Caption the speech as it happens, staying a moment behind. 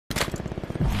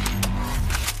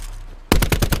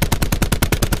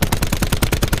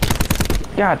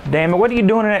God damn it, what are you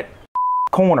doing in that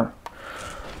corner?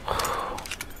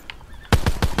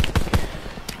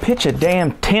 Pitch a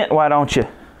damn tent, why don't you?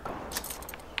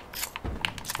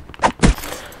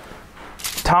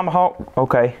 Tomahawk,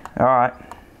 okay, all right.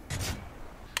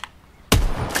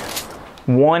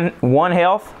 One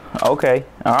health, okay,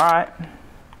 all right.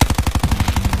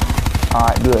 All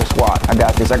right, do a squat. I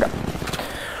got this. I got.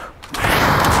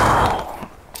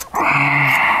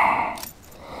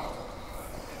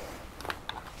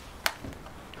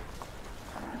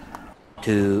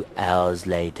 2 hours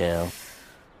later.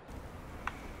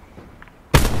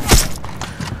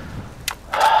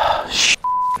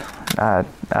 I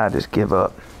just give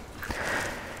up.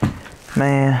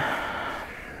 Man,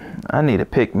 I need to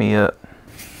pick me up.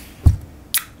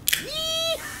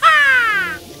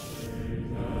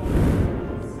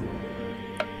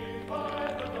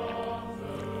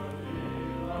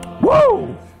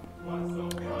 Whoa!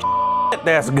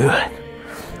 That's good.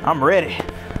 I'm ready.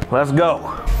 Let's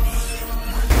go.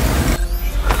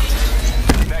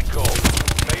 Net goal.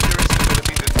 Major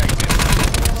instability detected.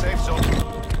 Safe zone.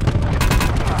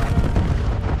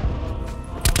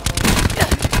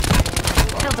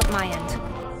 Filled up my end.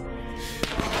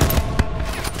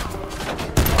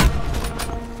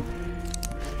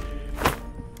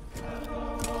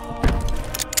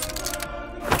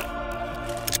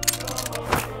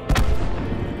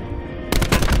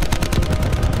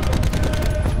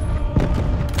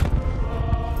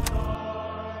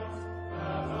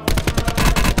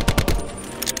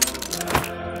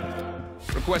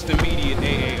 Request immediate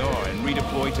AAR and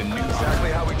redeploy to new.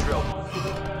 Exactly how we drilled.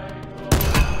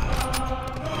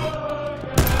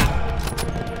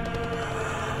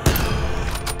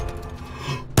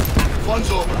 One's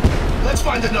over. Let's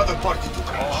find another party to All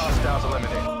crash. hostiles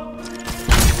eliminated.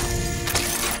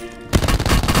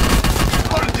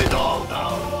 Burn it all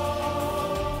down.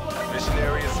 Mission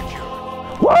area secure.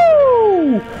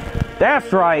 Woo!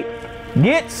 That's right.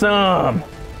 Get some.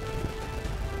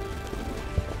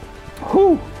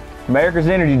 Whew. Merica's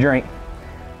energy drink.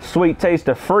 Sweet taste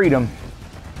of freedom.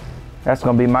 That's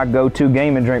gonna be my go-to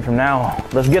gaming drink from now on.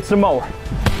 Let's get some more.